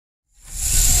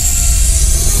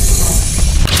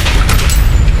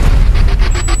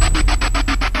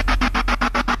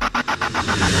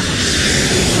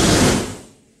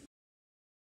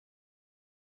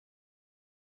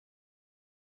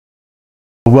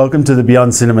welcome to the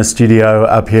Beyond Cinema studio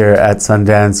up here at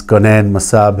Sundance, Gonen,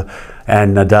 Mosab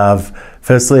and Nadav.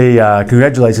 Firstly,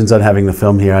 congratulations on having the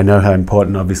film here. I know how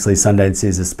important obviously Sundance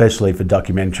is, especially for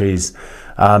documentaries.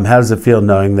 How does it feel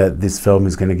knowing that this film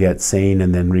is going to get seen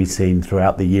and then re-seen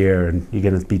throughout the year and you're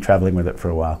going to be traveling with it for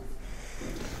a while?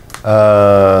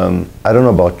 I don't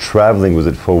know about traveling with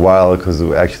it for a while because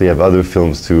we actually have other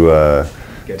films to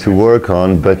work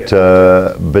on. But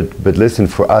listen,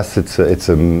 for us, it's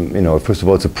a you know, first of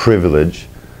all, it's a privilege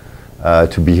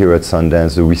to be here at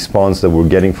Sundance. The response that we're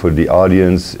getting for the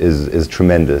audience is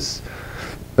tremendous.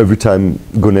 Every time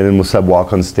Gonen and Mosab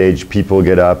walk on stage, people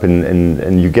get up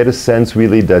and you get a sense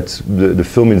really that the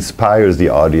film inspires the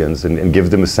audience and gives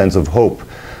them a sense of hope,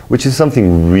 which is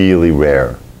something really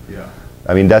rare.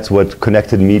 I mean, that's what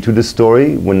connected me to the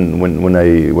story. When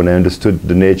I understood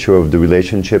the nature of the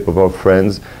relationship of our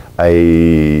friends,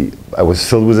 I was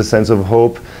filled with a sense of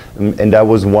hope, and that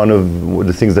was one of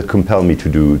the things that compelled me to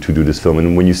do this film.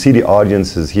 And when you see the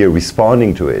audiences here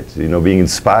responding to it, you know, being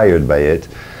inspired by it,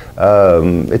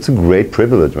 it's a great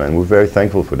privilege, man. We're very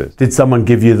thankful for this. Did someone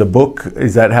give you the book?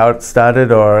 Is that how it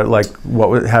started, or like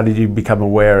how did you become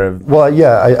aware of? Well,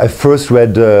 yeah, I first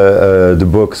read the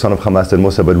book Son of Hamas that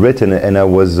Mosab had written, and I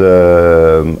was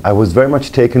very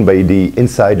much taken by the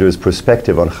insider's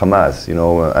perspective on Hamas. You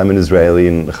know, I'm an Israeli,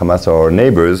 and Hamas are our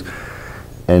neighbors,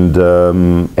 and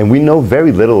we know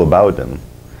very little about them.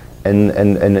 And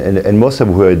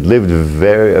Mosab, who had lived a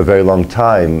very long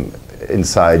time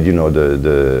inside, you know,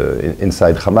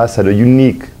 inside Hamas, had a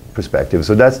unique perspective.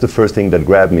 So that's the first thing that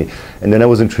grabbed me. And then I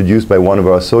was introduced by one of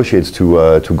our associates to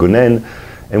Gonen,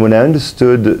 and when I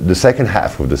understood the second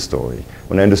half of the story,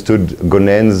 when I understood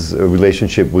Gonen's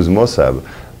relationship with Mosab,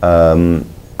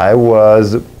 I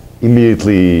was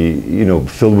immediately, you know,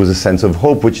 filled with a sense of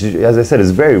hope, which, as I said, is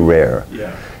very rare.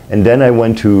 Yeah. And then I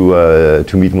went to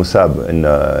meet Mosab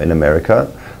in America.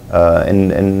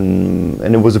 And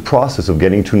it was a process of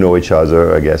getting to know each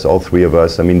other, I guess, all three of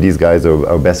us. I mean, these guys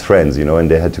are best friends, you know, and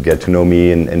they had to get to know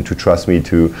me and to trust me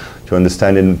to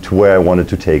understand and to where I wanted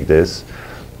to take this.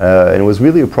 And it was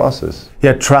really a process.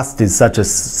 Yeah, trust is such a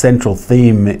central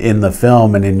theme in the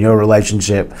film and in your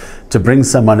relationship. To bring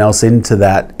someone else into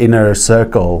that inner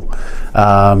circle,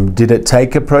 did it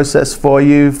take a process for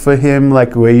you, for him?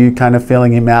 Like, were you kind of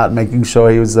feeling him out, making sure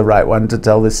he was the right one to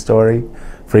tell this story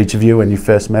for each of you when you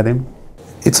first met him?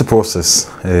 It's a process.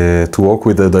 To work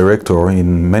with a director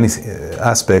in many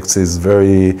aspects is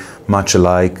very much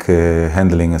like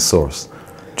handling a source,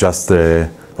 just the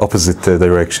opposite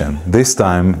direction. This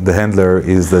time the handler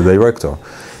is the director.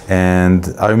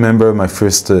 And I remember my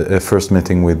first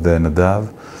meeting with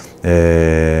Nadav.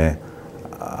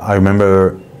 I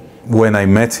remember when I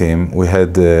met him, we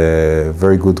had a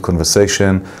very good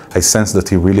conversation. I sensed that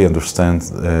he really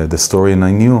understands the story, and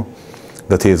I knew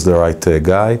that he is the right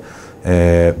guy,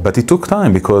 but it took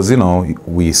time because, you know,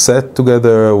 we sat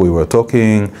together, we were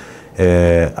talking.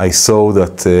 I saw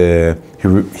that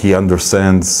he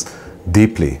understands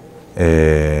deeply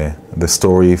the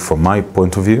story from my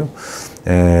point of view.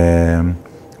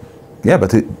 Yeah,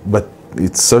 but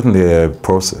it's certainly a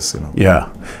process, you know. Yeah,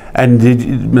 and did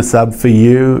Mosab, for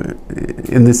you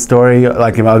in this story,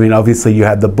 like, I mean, obviously you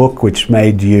had the book, which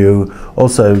made you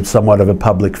also somewhat of a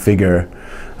public figure.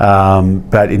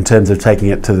 But in terms of taking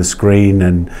it to the screen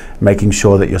and making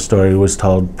sure that your story was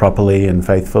told properly and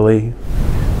faithfully?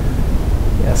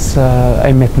 Yes,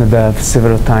 I met Nadav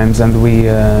several times, and we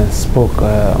spoke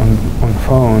on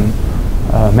phone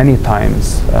many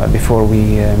times before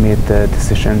we made the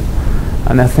decision.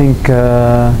 And I think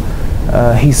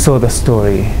he saw the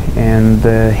story, and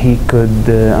he could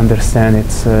understand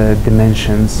its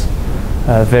dimensions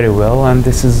very well, and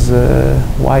this is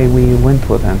why we went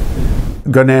with him.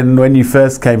 Gonen, when you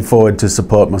first came forward to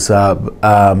support Mosab,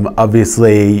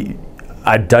 obviously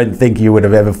I don't think you would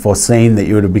have ever foreseen that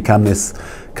you would have become this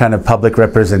kind of public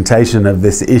representation of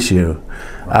this issue.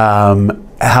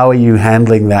 How are you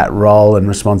handling that role and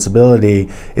responsibility?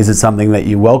 Is it something that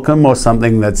you welcome, or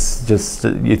something that's just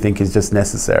you think is just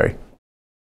necessary?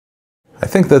 I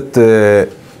think that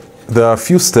there are a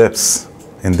few steps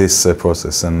in this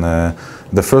process, and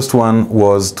the first one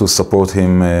was to support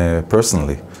him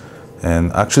personally.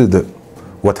 And actually,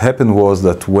 what happened was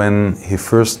that when he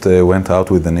first went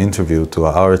out with an interview to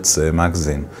Haaretz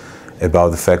magazine about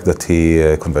the fact that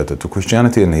he converted to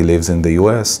Christianity and he lives in the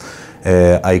US,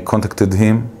 I contacted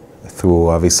him through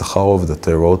Avi Sakharov that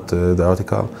wrote the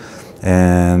article.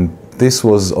 And this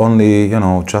was only, you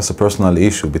know, just a personal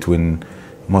issue between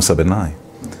Mosab and I.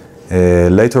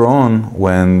 Later on,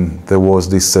 when there was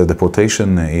this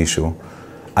deportation issue,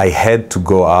 I had to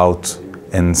go out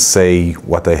and say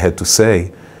what I had to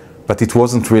say, but it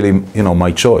wasn't really, you know,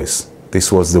 my choice.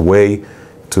 This was the way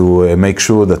to make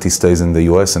sure that he stays in the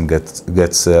US and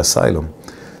gets asylum.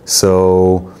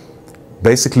 So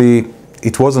basically,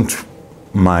 it wasn't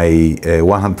my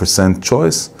 100%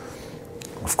 choice.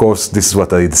 Of course, this is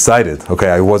what I decided. Okay,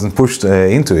 I wasn't pushed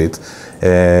into it.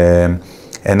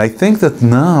 And I think that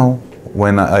now,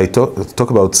 when I talk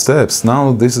about steps,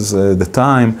 now this is the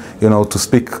time, you know, to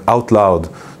speak out loud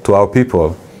to our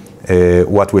people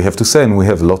what we have to say, and we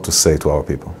have a lot to say to our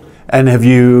people. And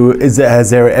has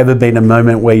there ever been a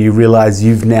moment where you realize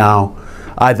you've now,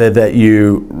 either that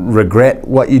you regret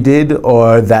what you did,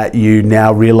 or that you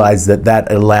now realize that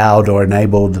that allowed or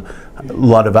enabled a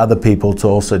lot of other people to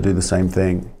also do the same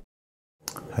thing?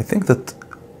 I think that,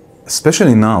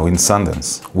 especially now in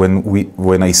Sundance,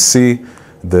 when I see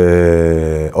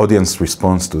the audience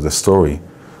response to the story,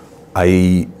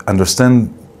 I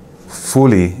understand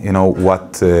fully, you know,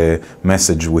 what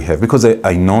message we have, because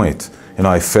I know it. You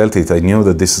know, I felt it. I knew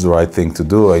that this is the right thing to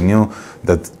do. I knew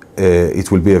that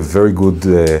it will be a very good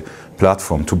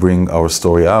platform to bring our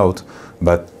story out.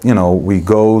 But, you know, we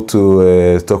go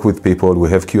to talk with people, we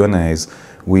have Q&As,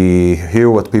 we hear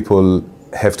what people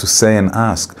have to say and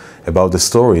ask about the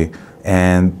story,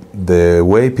 and the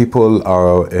way people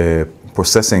are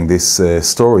processing this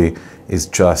story is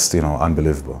just, you know,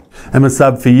 unbelievable. And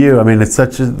Mosab, for you, I mean, it's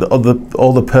such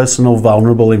all the personal,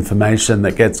 vulnerable information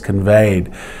that gets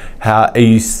conveyed. How are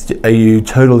you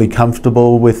totally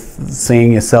comfortable with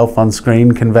seeing yourself on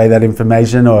screen convey that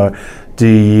information, or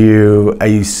are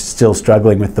you still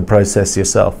struggling with the process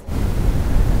yourself?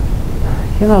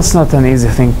 You know, it's not an easy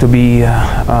thing to be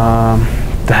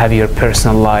to have your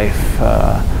personal life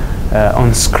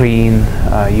on screen,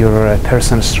 your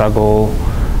personal struggle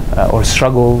or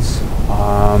struggles.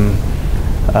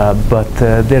 But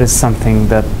there is something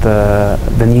that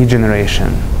the new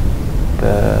generation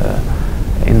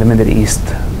in the Middle East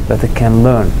that it can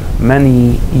learn.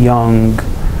 Many young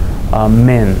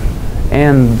men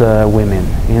and women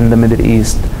in the Middle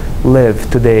East live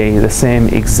today the same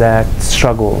exact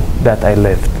struggle that I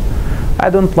lived. I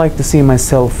don't like to see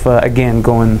myself again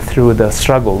going through the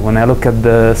struggle. When I look at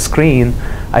the screen,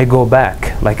 I go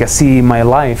back, like I see my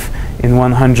life in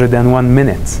 101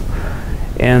 minutes.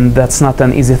 And that's not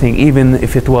an easy thing. Even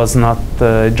if it was not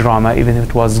drama, even if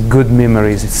it was good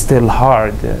memories, it's still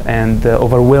hard and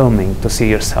overwhelming to see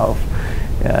yourself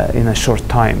in a short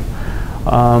time.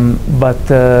 But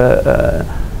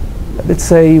let's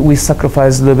say we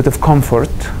sacrifice a little bit of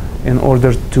comfort in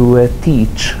order to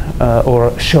teach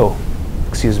or show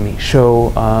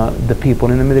the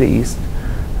people in the Middle East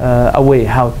a way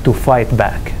how to fight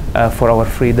back for our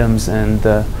freedoms and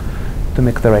to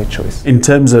make the right choice. In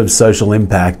terms of social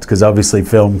impact, because obviously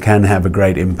film can have a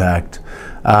great impact,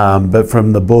 but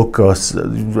from the book or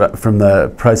from the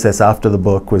process after the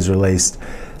book was released,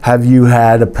 have you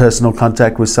had a personal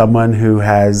contact with someone who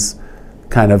has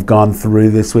kind of gone through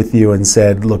this with you and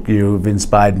said, look, you've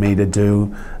inspired me to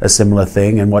do a similar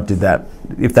thing, and what did that,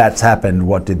 if that's happened,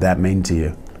 what did that mean to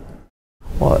you?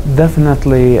 Well,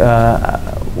 definitely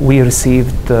we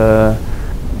received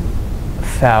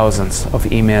thousands of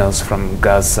emails from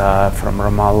Gaza, from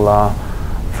Ramallah,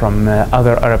 from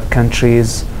other Arab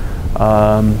countries,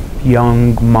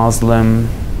 young Muslim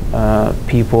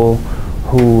people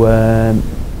who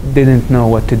didn't know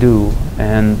what to do,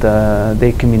 and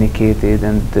they communicated,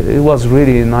 and it was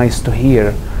really nice to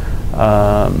hear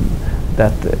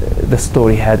that the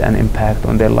story had an impact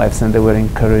on their lives and they were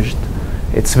encouraged.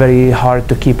 It's very hard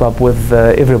to keep up with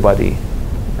everybody,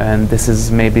 and this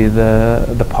is maybe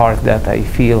the part that I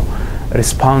feel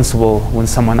responsible when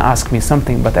someone asks me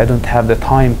something, but I don't have the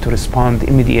time to respond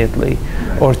immediately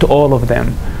or to all of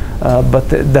them. But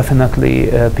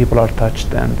definitely people are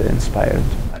touched and inspired.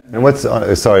 And what's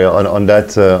sorry, on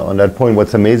that point,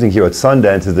 what's amazing here at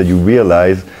Sundance is that you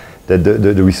realize that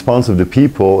the response of the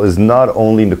people is not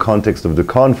only in the context of the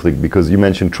conflict, because you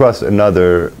mentioned trust.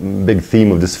 Another big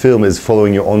theme of this film is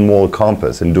following your own moral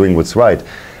compass and doing what's right.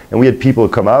 And we had people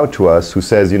come out to us who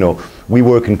says, you know, we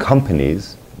work in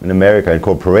companies in America, in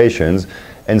corporations,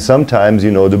 and sometimes,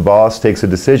 you know, the boss takes a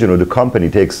decision or the company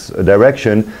takes a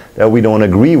direction that we don't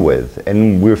agree with.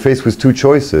 And we're faced with two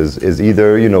choices, is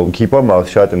either, you know, keep our mouth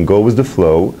shut and go with the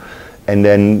flow, and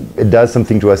then it does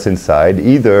something to us inside.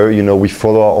 Either, you know, we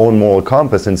follow our own moral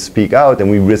compass and speak out and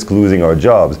we risk losing our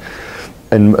jobs.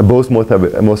 And both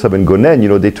Mosab and Gonen, you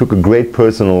know, they took a great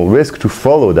personal risk to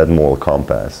follow that moral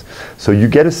compass. So you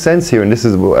get a sense here, and this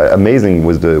is amazing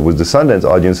with the Sundance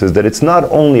audiences, that it's not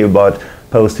only about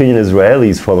Palestinian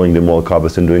Israelis following the moral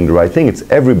compass and doing the right thing, it's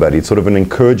everybody. It's sort of an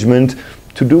encouragement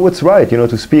do what's right,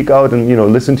 to speak out and,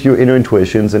 listen to your inner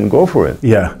intuitions and go for it.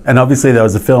 Yeah, and obviously there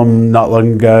was a film not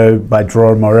long ago by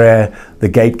Dror Morer, The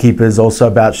Gatekeepers, also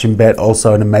about Shin Bet,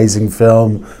 also an amazing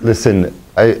film. Listen,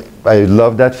 I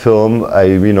love that film. I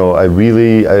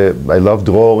love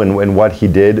Dror and what he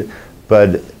did,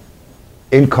 but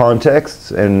in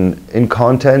context and in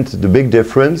content, the big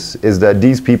difference is that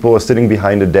these people are sitting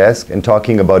behind a desk and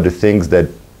talking about the things that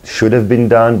should have been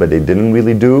done, but they didn't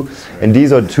really do. And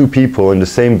these are two people in the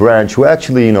same branch who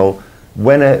actually,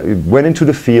 went into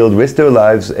the field, risked their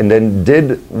lives, and then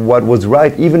did what was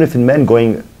right, even if it meant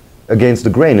going against the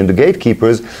grain. And the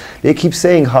gatekeepers, they keep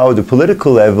saying how the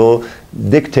political level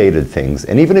dictated things.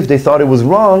 And even if they thought it was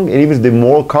wrong, and even if the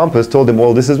moral compass told them,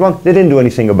 well, this is wrong, they didn't do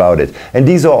anything about it. And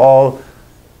these are all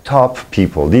top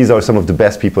people. These are some of the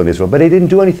best people in Israel, but they didn't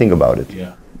do anything about it.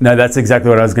 Yeah. No, that's exactly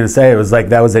what I was going to say. It was like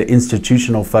that was an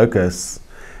institutional focus,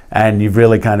 and you've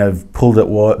really kind of pulled it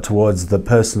towards the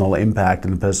personal impact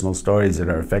and the personal stories that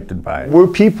are affected by it. We're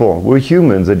people. We're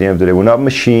humans at the end of the day. We're not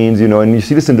machines, and you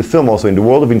see this in the film also. In the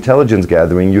world of intelligence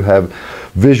gathering, you have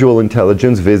visual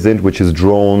intelligence, VISINT, which is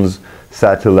drones,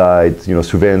 satellites,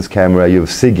 surveillance camera. You have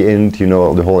SIGINT,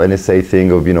 the whole NSA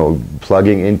thing of,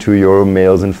 plugging into your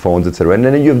mails and phones, etc. And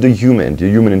then you have the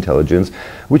human intelligence,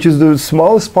 which is the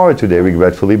smallest part today,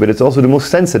 regretfully, but it's also the most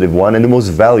sensitive one and the most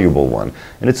valuable one.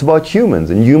 And it's about humans,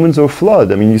 and humans are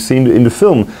flawed. I mean, you see in the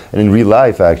film, and in real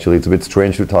life, actually, it's a bit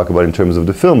strange to talk about in terms of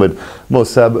the film, but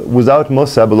without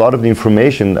Mosab, a lot of the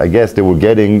information, I guess, they were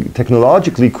getting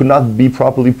technologically could not be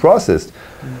properly processed.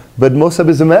 But Mosab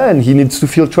is a man. He needs to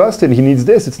feel trusted. He needs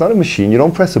this. It's not a machine. You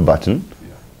don't press a button.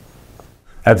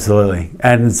 Absolutely.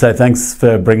 And so thanks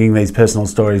for bringing these personal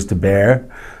stories to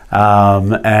bear.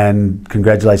 And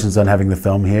congratulations on having the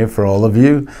film here for all of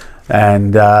you.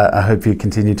 And I hope you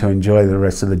continue to enjoy the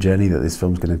rest of the journey that this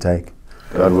film's going to take.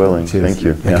 God willing. Cheers. Thank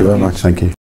you. Thank you very much. Thank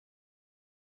you.